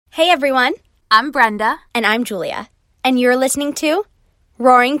Hey everyone, I'm Brenda. and I'm Julia, and you're listening to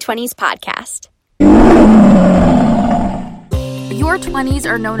Roaring Twenties Podcast. Your 20s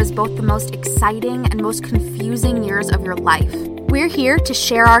are known as both the most exciting and most confusing years of your life. We're here to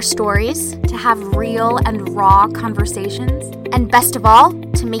share our stories, to have real and raw conversations, and best of all,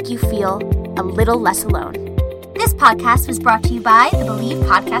 to make you feel a little less alone. This podcast was brought to you by the Believe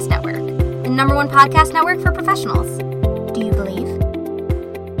Podcast Network, the #1 podcast network for professionals. Do you believe?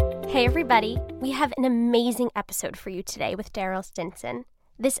 Hey everybody, we have an amazing episode for you today with Daryl Stinson.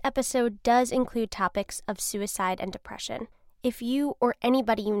 This episode does include topics of suicide and depression. If you or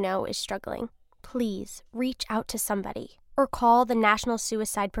anybody you know is struggling, please reach out to somebody or call the National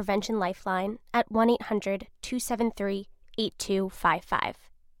Suicide Prevention Lifeline at 1-800-273-8255.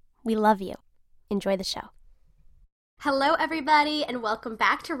 We love you. Enjoy the show. Hello, everybody, and welcome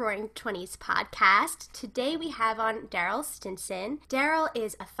back to Roaring Twenties Podcast. Today we have on Daryl Stinson. Daryl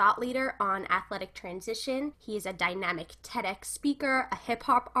is a thought leader on athletic transition. He is a dynamic TEDx speaker, a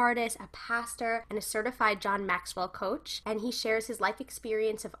hip-hop artist, a pastor, and a certified John Maxwell coach. And he shares his life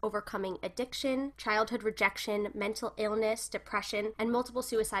experience of overcoming addiction, childhood rejection, mental illness, depression, and multiple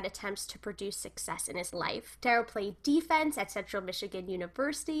suicide attempts to produce success in his life. Daryl played defense at Central Michigan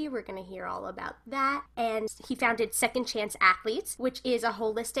University. We're going to hear all about that. And he founded Second Chance Athletes, which is a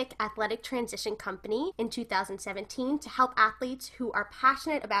holistic athletic transition company in 2017 to help athletes who are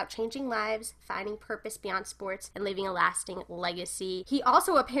passionate about changing lives, finding purpose beyond sports, and leaving a lasting legacy. He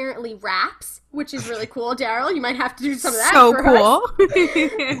also apparently raps, which is really cool. Daryl, you might have to do some of that for us.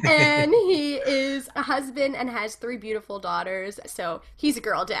 And he is a husband and has 3 beautiful daughters, so he's a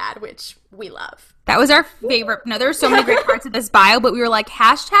girl dad, which we love. That was our favorite. No, there were so many great parts of this bio, but we were like,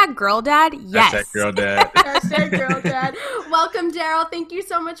 hashtag girl dad, yes. Hashtag girl dad. Hashtag girl dad. Welcome, Daryl. Thank you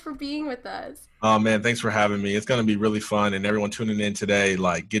so much for being with us. Oh, man, thanks for having me. It's going to be really fun. And everyone tuning in today,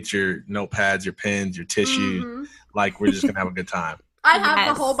 like, get your notepads, your pens, your tissue. Mm-hmm. Like, we're just going to have a good time. I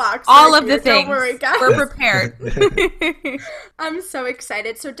have the whole box. All right of here. the things. Don't worry, guys. We're prepared. I'm so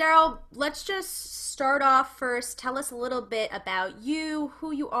excited. So, Daryl, let's just start off first. Tell us a little bit about you,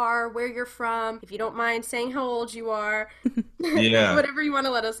 who you are, where you're from. If you don't mind saying how old you are. Yeah. Whatever you want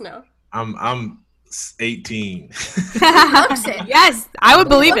to let us know. I'm 18. Looks it. Yes, I would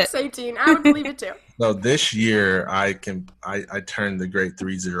believe it. Looks 18. I would believe it too. So this year I turned the great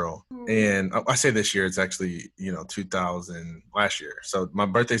 30. And I say this year, it's actually, 2000 last year. So my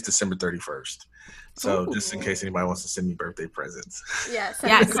birthday's December 31st. So just in case anybody wants to send me birthday presents. Yes,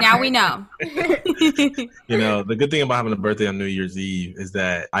 now we know. The good thing about having a birthday on New Year's Eve is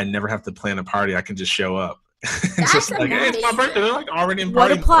that I never have to plan a party. I can just show up. It's just like, hey, it's my birthday. They're like already in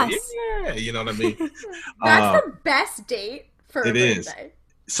party. What a plus. Yeah, you know what I mean? That's the best date for a birthday. Is.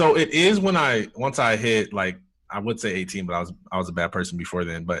 So it is once I hit, like, I would say 18, but I was a bad person before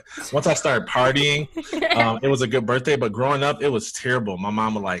then. But once I started partying, it was a good birthday. But growing up, it was terrible. My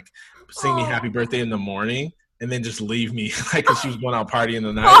mom would like sing me happy birthday in the morning and then just leave me, like, because she was going out partying in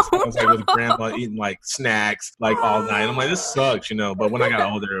the night. So I was like with grandma eating like snacks like all night. I'm like, this sucks, But when I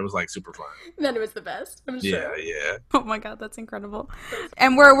got older, it was like super fun. Then it was the best. I'm sure. Yeah. Oh my God, that's incredible.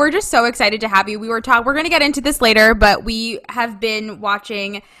 And we're just so excited to have you. We're going to get into this later, but we have been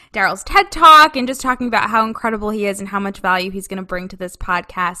watching Daryl's TED Talk and just talking about how incredible he is and how much value he's going to bring to this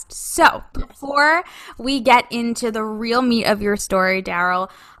podcast. So before we get into the real meat of your story, Daryl,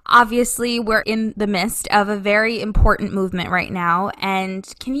 obviously, we're in the midst of a very important movement right now. And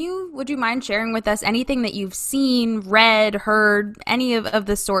would you mind sharing with us anything that you've seen, read, heard, any of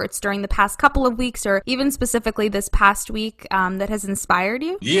the sorts during the past couple of weeks or even specifically this past week that has inspired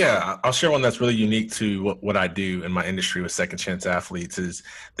you? Yeah, I'll share one that's really unique to what I do in my industry with Second Chance Athletes is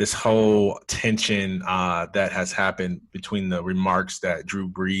this whole tension that has happened between the remarks that Drew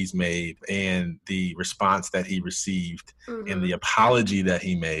Brees made and the response that he received and the apology that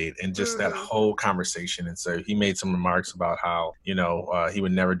he made and just that whole conversation. And so he made some remarks about how, he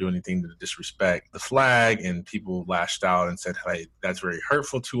would never do anything to disrespect the flag, and people lashed out and said, hey, that's very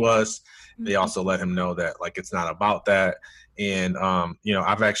hurtful to us. They also let him know that, like, it's not about that. And,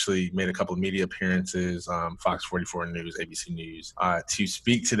 I've actually made a couple of media appearances, Fox 44 News, ABC News, to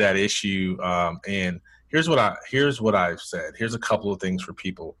speak to that issue. And here's what I've said. Here's a couple of things for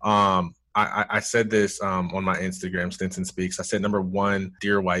people. I said this on my Instagram, Stinson Speaks. I said, number one,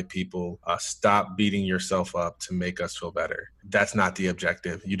 dear white people, stop beating yourself up to make us feel better. That's not the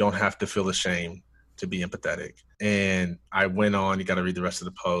objective. You don't have to feel ashamed to be empathetic. And I went on, you got to read the rest of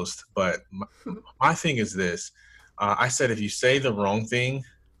the post. But my thing is this. I said, if you say the wrong thing,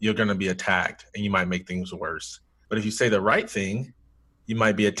 you're going to be attacked and you might make things worse. But if you say the right thing, you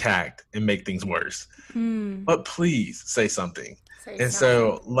might be attacked and make things worse. But please say something. And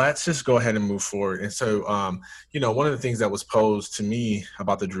so let's just go ahead and move forward. And so, one of the things that was posed to me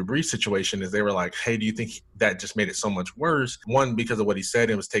about the Drew Brees situation is they were like, hey, do you think that just made it so much worse? One, because of what he said,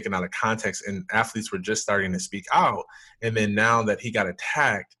 it was taken out of context and athletes were just starting to speak out. And then now that he got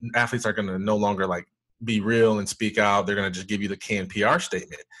attacked, athletes are going to no longer be real and speak out. They're going to just give you the canned PR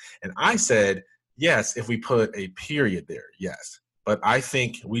statement. And I said, yes, if we put a period there, yes. But I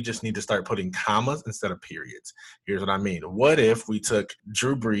think we just need to start putting commas instead of periods. Here's what I mean. What if we took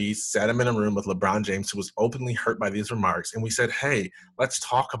Drew Brees, sat him in a room with LeBron James, who was openly hurt by these remarks, and we said, hey, let's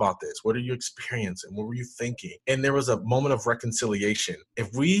talk about this. What are you experiencing? What were you thinking? And there was a moment of reconciliation. If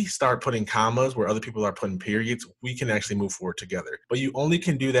we start putting commas where other people are putting periods, we can actually move forward together. But you only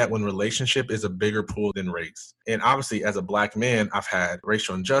can do that when relationship is a bigger pool than race. And obviously, as a Black man, I've had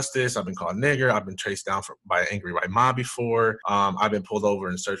racial injustice. I've been called nigger. I've been chased down by an angry white mob before. I've been pulled over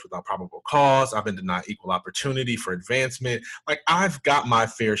and searched without probable cause. I've been denied equal opportunity for advancement. I've got my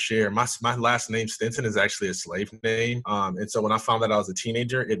fair share. My last name, Stinson, is actually a slave name. And so when I found out I was a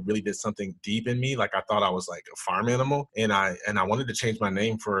teenager, it really did something deep in me. I thought I was a farm animal. And I wanted to change my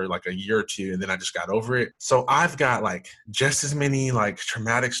name for a year or two. And then I just got over it. So I've got just as many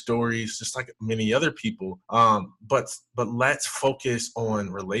traumatic stories, just like many other people. But let's focus on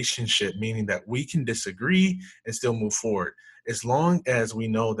relationship, meaning that we can disagree and still move forward. As long as we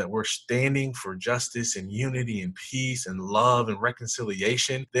know that we're standing for justice and unity and peace and love and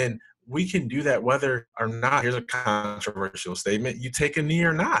reconciliation, then we can do that whether or not, here's a controversial statement, you take a knee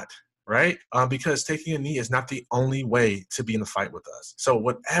or not. Right? Because taking a knee is not the only way to be in the fight with us. So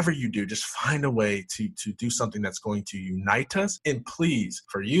whatever you do, just find a way to do something that's going to unite us. And please,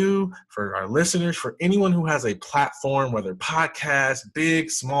 for you, for our listeners, for anyone who has a platform, whether podcast, big,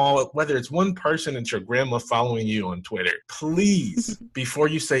 small, whether it's one person and your grandma following you on Twitter, please, before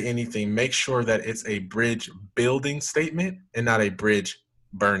you say anything, make sure that it's a bridge building statement and not a bridge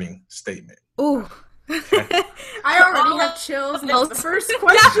burning statement. Ooh. I already have chills. That's the first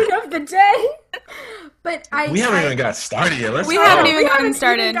question of the day. But we haven't even got started yet. We haven't even gotten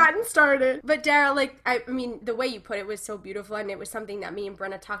started. But Daryl, the way you put it was so beautiful, and it was something that me and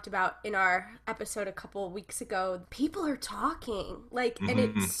Brenna talked about in our episode a couple of weeks ago. People are talking, and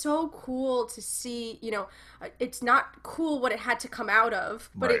it's so cool to see. It's not cool what it had to come out of,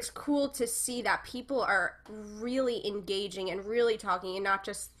 but right. It's cool to see that people are really engaging and really talking, and not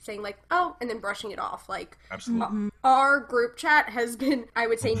just saying oh, and then brushing it off. Absolutely. Our group chat has been, I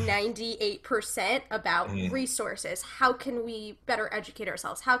would say, 98% about resources. How can we better educate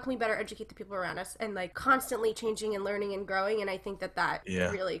ourselves? How can we better educate the people around us? And constantly changing and learning and growing. And I think that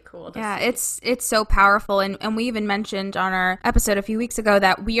really cool. It's so powerful. And we even mentioned on our episode a few weeks ago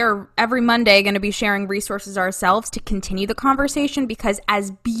that we are every Monday going to be sharing resources ourselves to continue the conversation, because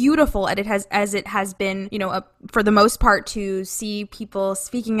as beautiful as it has been, for the most part, to see people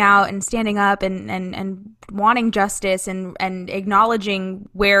speaking out and standing up and wanting justice and acknowledging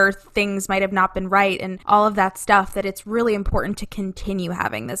where things might have not been right and all of that stuff, that it's really important to continue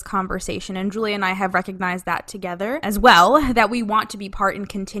having this conversation. And Julia and I have recognized that together as well, that we want to be part in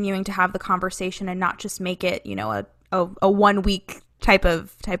continuing to have the conversation and not just make it, a 1 week type of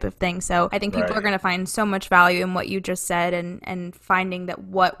thing. So I think people are going to find so much value in what you just said, and finding that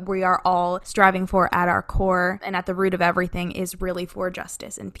what we are all striving for at our core and at the root of everything is really for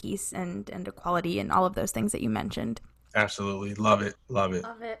justice and peace and equality and all of those things that you mentioned. Absolutely. Love it. Love it.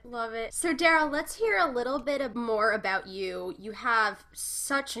 Love it. Love it. So, Daryl, let's hear a little bit more about you. You have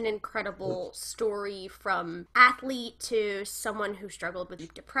such an incredible story, from athlete to someone who struggled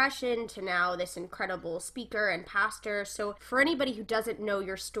with depression to now this incredible speaker and pastor. So for anybody who doesn't know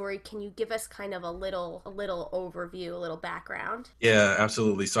your story, can you give us kind of a little overview, a little background? Yeah,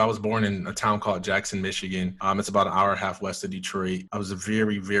 absolutely. So I was born in a town called Jackson, Michigan. It's about an hour and a half west of Detroit. I was a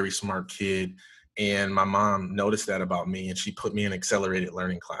very, very smart kid. And my mom noticed that about me, and she put me in accelerated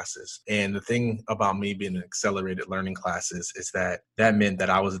learning classes. And the thing about me being in accelerated learning classes is that meant that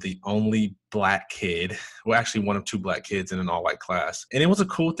I was the only Black kid, well, actually one of two Black kids in an all-white class. And it was a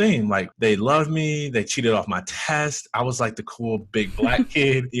cool thing. They loved me. They cheated off my test. I was the cool big Black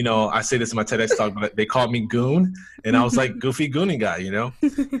kid. I say this in my TEDx talk, but they called me Goon. And I was goofy Goonie guy,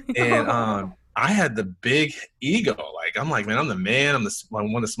 And I had the big ego. I'm man, I'm the man. I'm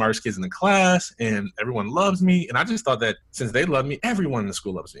one of the smartest kids in the class, and everyone loves me. And I just thought that since they love me, everyone in the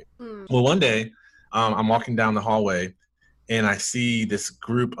school loves me. Well, one day, I'm walking down the hallway, and I see this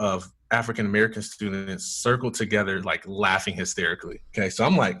group of African-American students circled together, laughing hysterically. Okay, so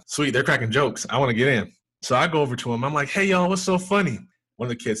I'm sweet, they're cracking jokes. I want to get in. So I go over to them. I'm like, hey, y'all, what's so funny? One of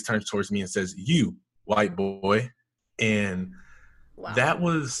the kids turns towards me and says, you, white boy. And that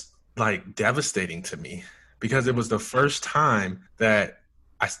was devastating to me, because it was the first time that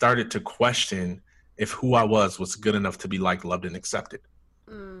I started to question if who I was good enough to be liked, loved, and accepted.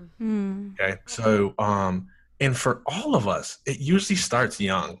 Okay. So, and for all of us, it usually starts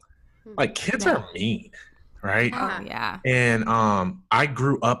young. Like kids are mean, right? Oh yeah. And I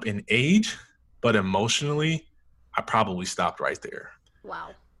grew up in age, but emotionally, I probably stopped right there. Wow.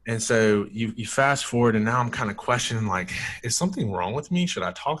 And so you fast forward, and now I'm kind of questioning, like, is something wrong with me? Should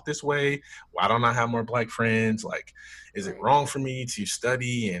I talk this way? Why don't I have more Black friends? Like, is it wrong for me to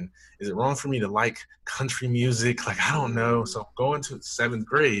study? And is it wrong for me to like country music? Like, I don't know. So going to 7th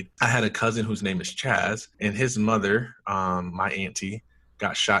grade, I had a cousin whose name is Chaz, and his mother, my auntie,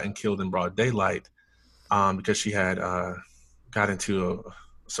 got shot and killed in broad daylight because she had got into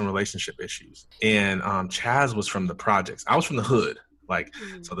some relationship issues. And Chaz was from the projects. I was from the hood. Like,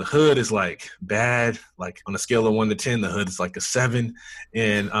 so the hood is like bad, like on a scale of 1 to 10, the hood is like a 7,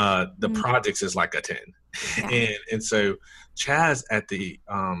 and the projects is like a 10. Yeah. And so Chaz at the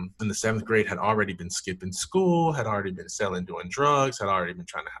in the 7th grade had already been skipping school, had already been doing drugs, had already been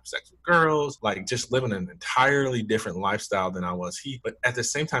trying to have sex with girls, like just living an entirely different lifestyle than I was. But at the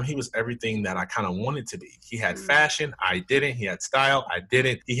same time, he was everything that I kind of wanted to be. He had fashion, I didn't. He had style, I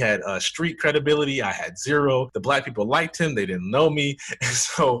didn't. He had street credibility, I had zero. The Black people liked him, they didn't know me, and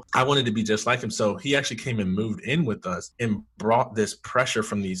so I wanted to be just like him. So he actually came and moved in with us and brought this pressure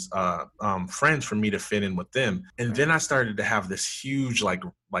from these friends for me to fit in with them. And then I started to have this huge like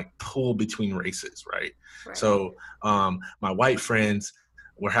pull between races, right? So my white friends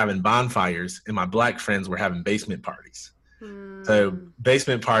were having bonfires and my Black friends were having basement parties. So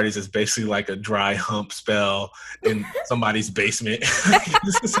basement parties is basically like a dry hump spell in somebody's basement.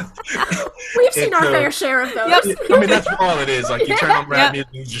 We've seen our fair share of those. Yep. I mean, that's all it is. Like, you turn on rap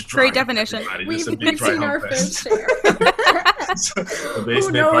music, you just dry great definition. We've seen our fair share. So the basement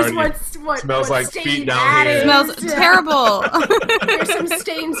Who knows party what smells what like stain feet down that here. is. Smells terrible. There's some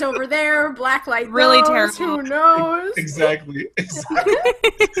stains over there. Black light. Really those, terrible. Who knows? Exactly.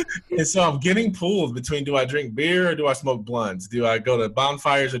 And so I'm getting pulled between, do I drink beer or do I smoke blunts? Do I go to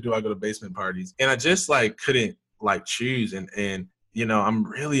bonfires or do I go to basement parties? And I just like couldn't like choose. And you know, I'm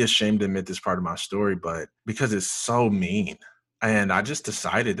really ashamed to admit this part of my story, but because it's so mean. And I just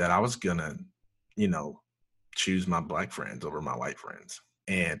decided that I was gonna, you know, choose my Black friends over my white friends.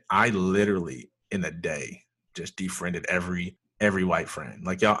 And I literally in a day just defriended every white friend.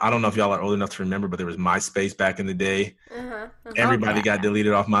 Like, y'all, I don't know if y'all are old enough to remember, but there was MySpace back in the day. Everybody got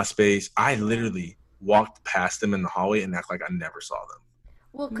deleted off MySpace. I literally walked past them in the hallway and act like I never saw them.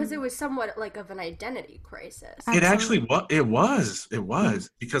 Well, because it was somewhat like of an identity crisis. It actually was. It was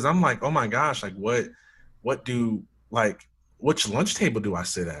because I'm like, oh my gosh, like which lunch table do I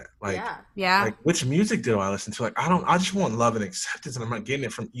sit at? Like, like which music do I listen to? Like, I just want love and acceptance, and I'm not getting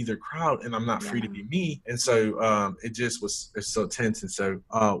it from either crowd, and I'm not free to be me. And so it's so tense. And so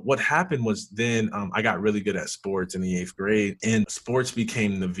what happened was then I got really good at sports in the 8th grade, and sports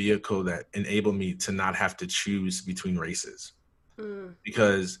became the vehicle that enabled me to not have to choose between races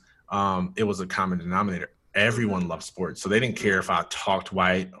because it was a common denominator. Everyone loved sports. So they didn't care if I talked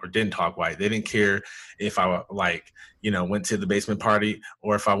white or didn't talk white. They didn't care if I went to the basement party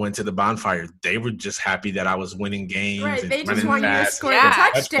or if I went to the bonfire. They were just happy that I was winning games. Right. And they just want you to score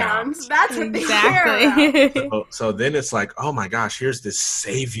touchdowns. touchdowns. That's what they care about. So then it's like, oh my gosh, here's this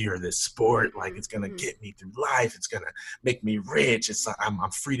savior, this sport. Like, it's going to get me through life. It's going to make me rich. It's like, I'm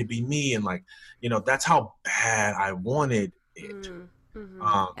free to be me. And like, you know, that's how bad I wanted it.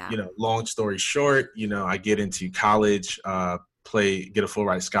 You know, long story short, you know, I get into college, get a full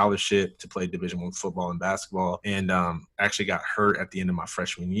ride scholarship to play Division I football and basketball, and actually got hurt at the end of my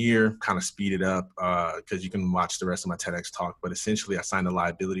freshman year, kind of speeded up because you can watch the rest of my TEDx talk, but essentially I signed a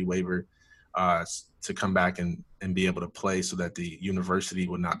liability waiver to come back and be able to play so that the university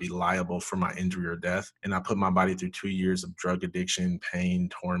would not be liable for my injury or death. And I put my body through 2 years of drug addiction, pain,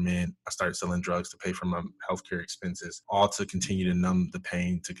 torment. I started selling drugs to pay for my healthcare expenses, all to continue to numb the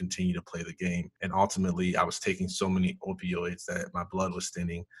pain, to continue to play the game. And ultimately, I was taking so many opioids that my blood was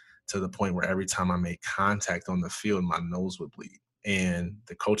thinning to the point where every time I made contact on the field, my nose would bleed. And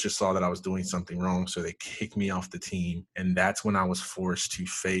the coaches saw that I was doing something wrong, so they kicked me off the team. And that's when I was forced to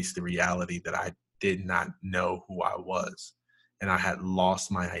face the reality that I did not know who I was. And I had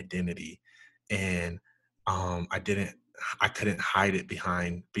lost my identity. And I couldn't hide it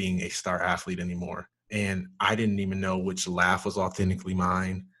behind being a star athlete anymore. And I didn't even know which laugh was authentically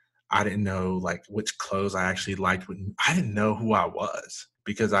mine. I didn't know like which clothes I actually liked. I didn't know who I was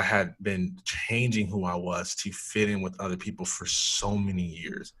because I had been changing who I was to fit in with other people for so many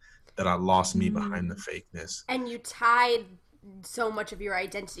years that I lost me behind the fakeness. And you tied so much of your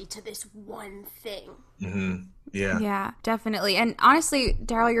identity to this one thing. Mm-hmm. Yeah, definitely. And honestly,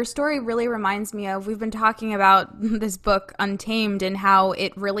 Daryl, your story really reminds me of, we've been talking about this book Untamed and how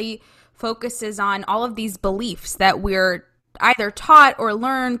it really focuses on all of these beliefs that we're either taught or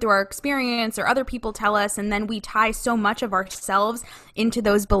learned through our experience or other people tell us, and then we tie so much of ourselves into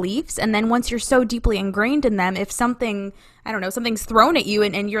those beliefs. And then once you're so deeply ingrained in them, if something, I don't know, something's thrown at you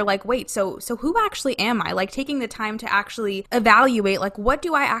and you're like, wait, so who actually am I? Like taking the time to actually evaluate, like, what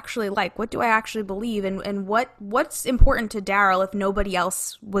do I actually like? What do I actually believe? And what's important to Daryl if nobody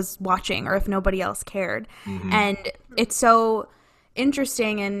else was watching or if nobody else cared? Mm-hmm. And it's so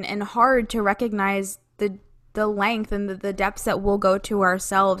interesting and hard to recognize the length and the depths that we'll go to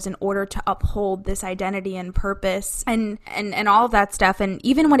ourselves in order to uphold this identity and purpose and all of that stuff. And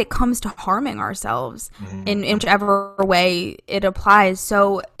even when it comes to harming ourselves in whichever way it applies.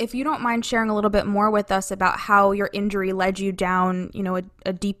 So if you don't mind sharing a little bit more with us about how your injury led you down,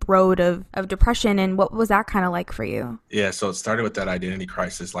 a deep road of depression, and what was that kind of like for you? Yeah. So it started with that identity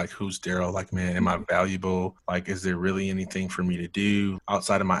crisis. Like, who's Daryl? Like, man, am I valuable? Like, is there really anything for me to do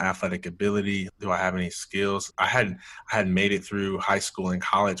outside of my athletic ability? Do I have any skills? I hadn't made it through high school and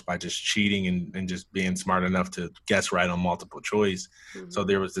college by just cheating and just being smart enough to guess right on multiple choice. Mm-hmm. So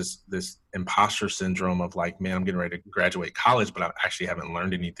there was this imposter syndrome of like, man, I'm getting ready to graduate college, but I actually haven't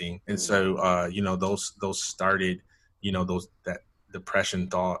learned anything. And so, those started, that depression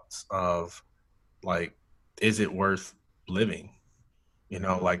thoughts of like, is it worth living?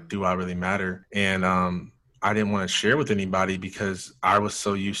 Like, do I really matter? And I didn't want to share with anybody because I was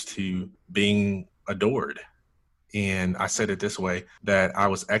so used to being adored. And I said it this way, that I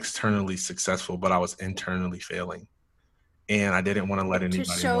was externally successful, but I was internally failing. And I didn't want to let anybody know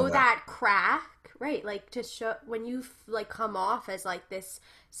that. To show that crack, right? Like to show when you like come off as like this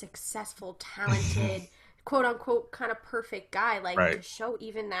successful, talented, quote unquote, kind of perfect guy, like to show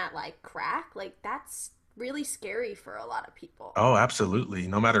even that like crack, like that's really scary for a lot of people. Oh, absolutely.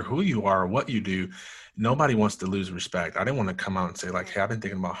 No matter who you are or what you do, nobody wants to lose respect. I didn't want to come out and say like, hey, I've been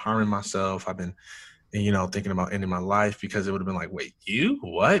thinking about harming myself. I've been thinking about ending my life, because it would have been like, wait, you?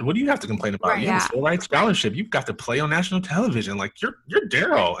 What do you have to complain about? You have a full ride scholarship. You've got to play on national television. Like, you're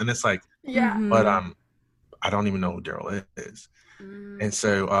Daryl. And it's like, but I don't even know who Daryl is. And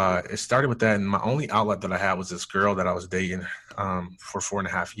so it started with that. And my only outlet that I had was this girl that I was dating for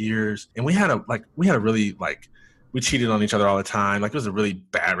 4.5 years. And we had a really we cheated on each other all the time. Like, it was a really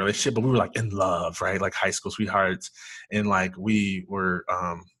bad relationship, but we were like in love, right? Like high school sweethearts. And like we were,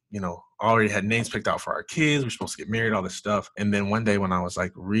 already had names picked out for our kids. We were supposed to get married, all this stuff. And then one day when I was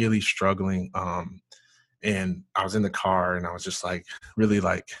like really struggling, and I was in the car and I was just like really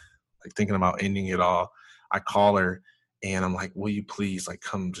like thinking about ending it all, I call her and I'm like, will you please like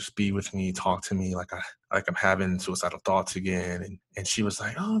come just be with me, talk to me, like I'm having suicidal thoughts again. And she was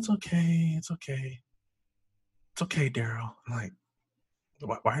like, oh, it's okay, Daryl. I'm like,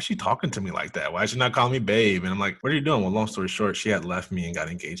 why is she talking to me like that? Why is she not calling me babe? And I'm like, what are you doing? Well, long story short, she had left me and got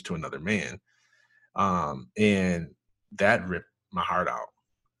engaged to another man. And that ripped my heart out.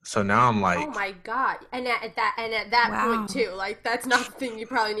 So now I'm like, oh my God. And at that point too, like, that's not the thing you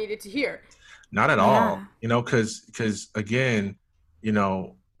probably needed to hear. Not at all, cause again,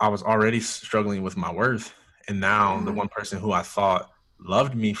 I was already struggling with my worth. And now the one person who I thought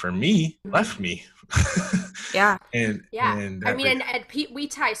loved me for me left me. And I mean, and we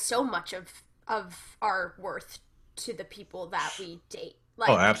tie so much of our worth to the people that we date. Like,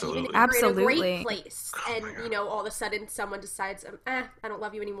 absolutely. Even if you're in a great place and, all of a sudden someone decides, I don't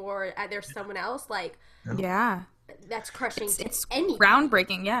love you anymore. There's someone else. Like, that's crushing. It's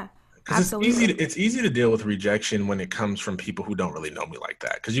groundbreaking. Yeah. Absolutely. It's easy to deal with rejection when it comes from people who don't really know me like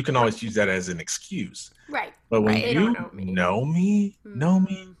that, because you can always use that as an excuse. Right. But when you know me,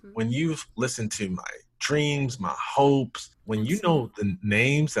 when you've listened to my dreams, my hopes, when you know the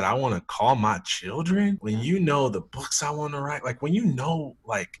names that I want to call my children, when you know the books I want to write, like when you know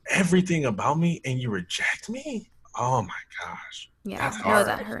like everything about me and you reject me, oh my gosh. Yeah, that's hard.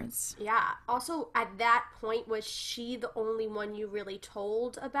 That hurts. Yeah. Also, at that point, was she the only one you really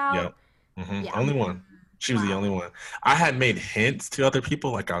told about? Yeah. Only one. She was the only one. I had made hints to other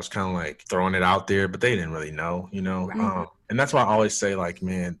people, like I was kind of like throwing it out there, but they didn't really know, Right. And that's why I always say, like,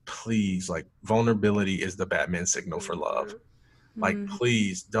 man, please, like, vulnerability is the Batman signal for love. Like,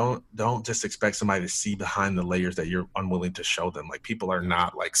 please don't just expect somebody to see behind the layers that you're unwilling to show them. Like, people are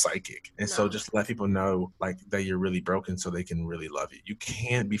not like psychic. And so just let people know like that you're really broken so they can really love you. You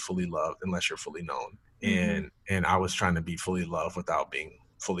can't be fully loved unless you're fully known. And I was trying to be fully loved without being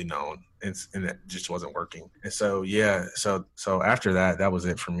fully known, and it just wasn't working. And so so after that was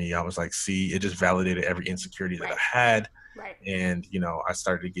it for me. I was like, see, it just validated every insecurity that I had. Right. And, I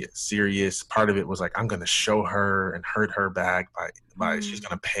started to get serious. Part of it was like, I'm going to show her and hurt her back by she's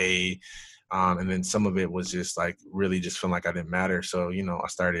going to pay. And then some of it was just like really just feeling like I didn't matter. So, I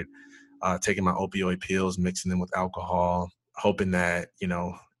started taking my opioid pills, mixing them with alcohol, hoping that,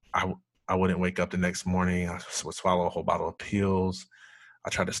 I wouldn't wake up the next morning. I would swallow a whole bottle of pills. I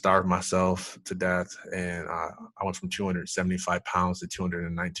tried to starve myself to death. And I went from 275 pounds to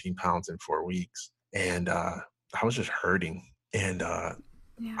 219 pounds in 4 weeks. And I was just hurting. And I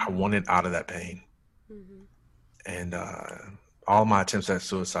wanted out of that pain. Mm-hmm. And all my attempts at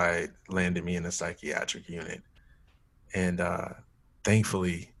suicide landed me in a psychiatric unit. And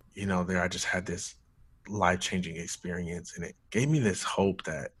thankfully, there I just had this life-changing experience. And it gave me this hope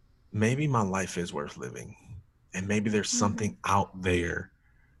that maybe my life is worth living. And maybe there's something out there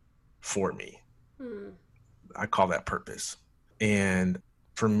for me. I call that purpose. And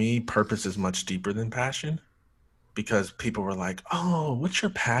for me, purpose is much deeper than passion, because people were like, oh, what's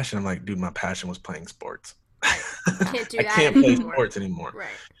your passion? I'm like, dude, my passion was playing sports. Can't do that I can't play sports anymore. Right.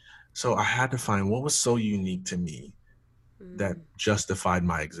 So I had to find what was so unique to me that justified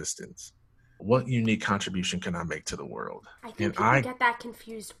my existence. What unique contribution can I make to the world? I think people get that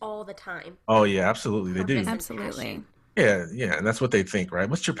confused all the time. Oh, yeah, absolutely. They do. Absolutely. Yeah. And that's what they think, right?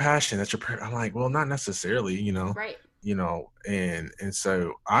 What's your passion? That's your I'm like, well, not necessarily, Right. And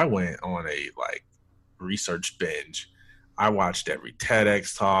so I went on a research binge. I watched every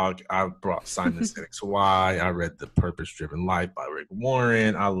TEDx talk. I brought Simon Sinek's Why. I read The Purpose-Driven Life by Rick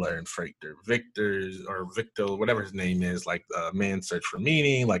Warren. I learned Victor, whatever his name is, like Man's Search for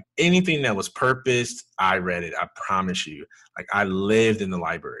Meaning. Like anything that was purposed, I read it. I promise you. Like I lived in the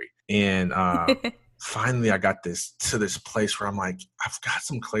library. And finally I got to this place where I'm like, I've got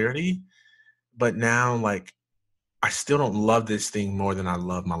some clarity, but now I still don't love this thing more than I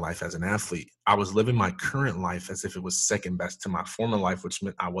love my life as an athlete. I was living my current life as if it was second best to my former life, which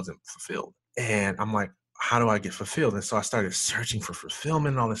meant I wasn't fulfilled. And I'm like, how do I get fulfilled? And so I started searching for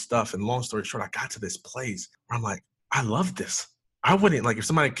fulfillment and all this stuff. And long story short, I got to this place where I'm like, I love this. I wouldn't, if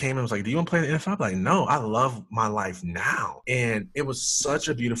somebody came and was like, do you want to play in the NFL? I'm like, no, I love my life now. And it was such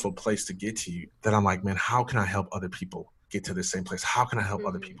a beautiful place to get to that I'm like, man, how can I help other people get to the same place? How can I help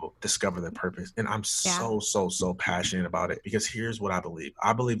other people discover their purpose? And I'm so passionate about it, because here's what I believe.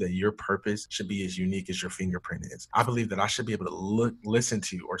 I believe that your purpose should be as unique as your fingerprint is. I believe that I should be able to listen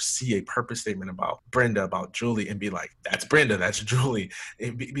to or see a purpose statement about Brenda, about Julie, and be like, that's Brenda, that's Julie,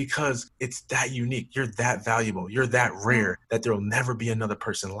 because it's that unique. You're that valuable. You're that rare that there will never be another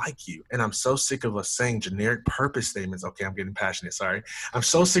person like you. And I'm so sick of us saying generic purpose statements. Okay, I'm getting passionate. Sorry. I'm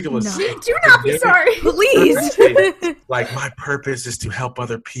so sic of us saying, do not be sorry. Please. Like my purpose is to help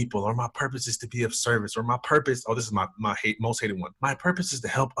other people, or my purpose is to be of service, or my purpose, this is my most hated one. My purpose is to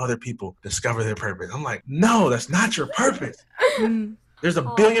help other people discover their purpose. I'm like, no, that's not your purpose. There's a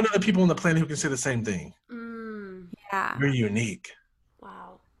billion other people on the planet who can say the same thing. Yeah. You're unique.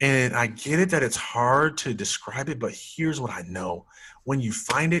 Wow. And I get it that it's hard to describe it, but here's what I know. When you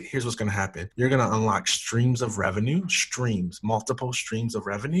find it, here's what's going to happen. You're going to unlock streams of revenue, multiple streams of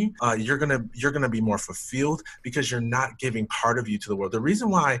revenue. You're going to be more fulfilled because you're not giving part of you to the world. The reason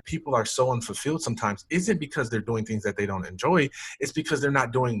why people are so unfulfilled sometimes isn't because they're doing things that they don't enjoy. It's because they're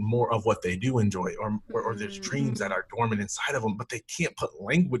not doing more of what they do enjoy, or there's dreams that are dormant inside of them, but they can't put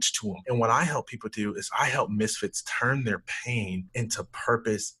language to them. And what I help people do is I help misfits turn their pain into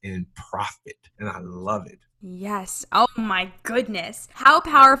purpose and profit. And I love it. Yes. Oh my goodness. How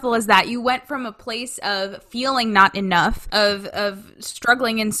powerful is that? You went from a place of feeling not enough, of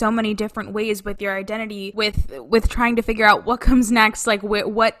struggling in so many different ways with your identity, with trying to figure out what comes next, like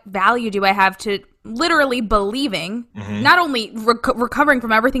what value do I have, to literally believing, not only recovering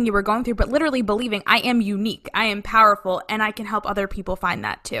from everything you were going through, but literally believing I am unique, I am powerful, and I can help other people find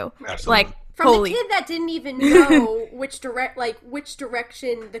that too. Absolutely. From the kid that didn't even know which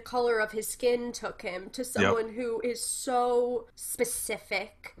direction the color of his skin took him, to someone who is so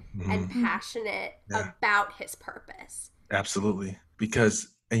specific and passionate about his purpose. Absolutely.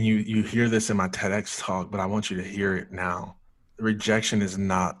 Because, and you hear this in my TEDx talk, but I want you to hear it now. Rejection is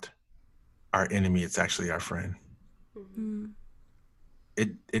not our enemy. It's actually our friend.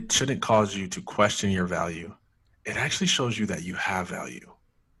 It shouldn't cause you to question your value. It actually shows you that you have value.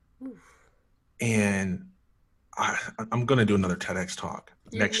 And I'm going to do another TEDx talk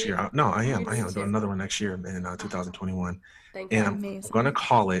next year. No, I am. I'm doing another one next year in 2021. And I'm going to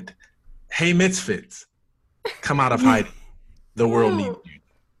call it, Hey Misfits, Come Out of Hiding. The world needs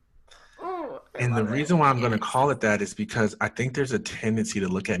you. And the reason why I'm going to call it that is because I think there's a tendency to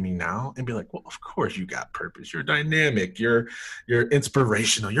look at me now and be like, well, of course you got purpose. You're dynamic. You're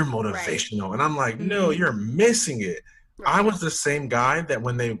inspirational. You're motivational. Right. And I'm like, no, you're missing it. I was the same guy that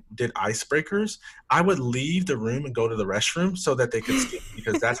when they did icebreakers, I would leave the room and go to the restroom so that they could see me,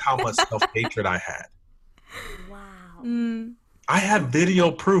 because that's how much self-hatred I had. Wow. I have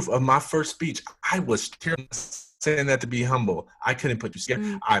video proof of my first speech. I was saying that to be humble. I couldn't put you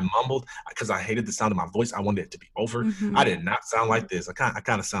together. I mumbled because I hated the sound of my voice. I wanted it to be over. I did not sound like this. I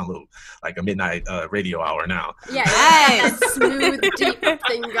kind of sound a little like a midnight radio hour now. Yeah, that smooth, deep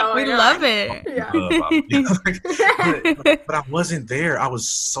thing going. We love it. But I wasn't there. I was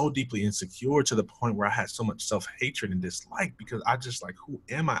so deeply insecure to the point where I had so much self-hatred and dislike, because I just like, who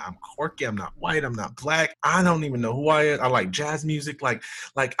am I? I'm quirky. I'm not white. I'm not black. I don't even know who I am. I like jazz music. Like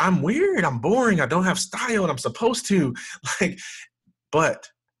I'm weird. I'm boring. I don't have style, and I'm supposed to, but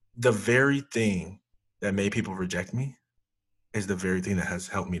the very thing that made people reject me is the very thing that has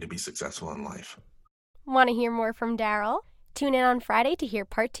helped me to be successful in life. Want to hear more from Daryl? Tune in on Friday to hear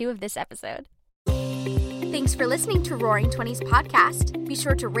part 2 of this episode. Thanks for listening to Roaring 20s podcast. Be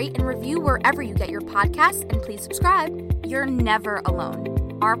sure to rate and review wherever you get your podcasts, and please subscribe. You're never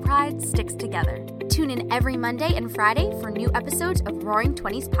alone. Our pride sticks together. Tune in every Monday and Friday for new episodes of Roaring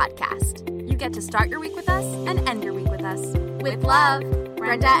 20s podcast. You get to start your week with us and end your week with us. With love,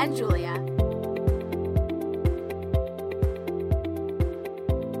 Brenda and Julia.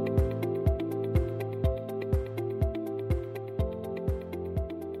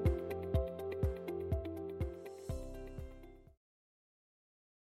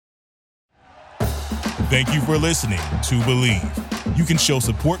 Thank you for listening to Believe. You can show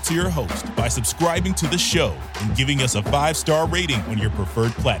support to your host by subscribing to the show and giving us a 5-star rating on your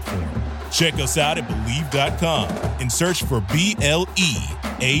preferred platform. Check us out at Believe.com and search for BLEAV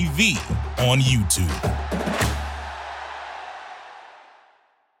on YouTube.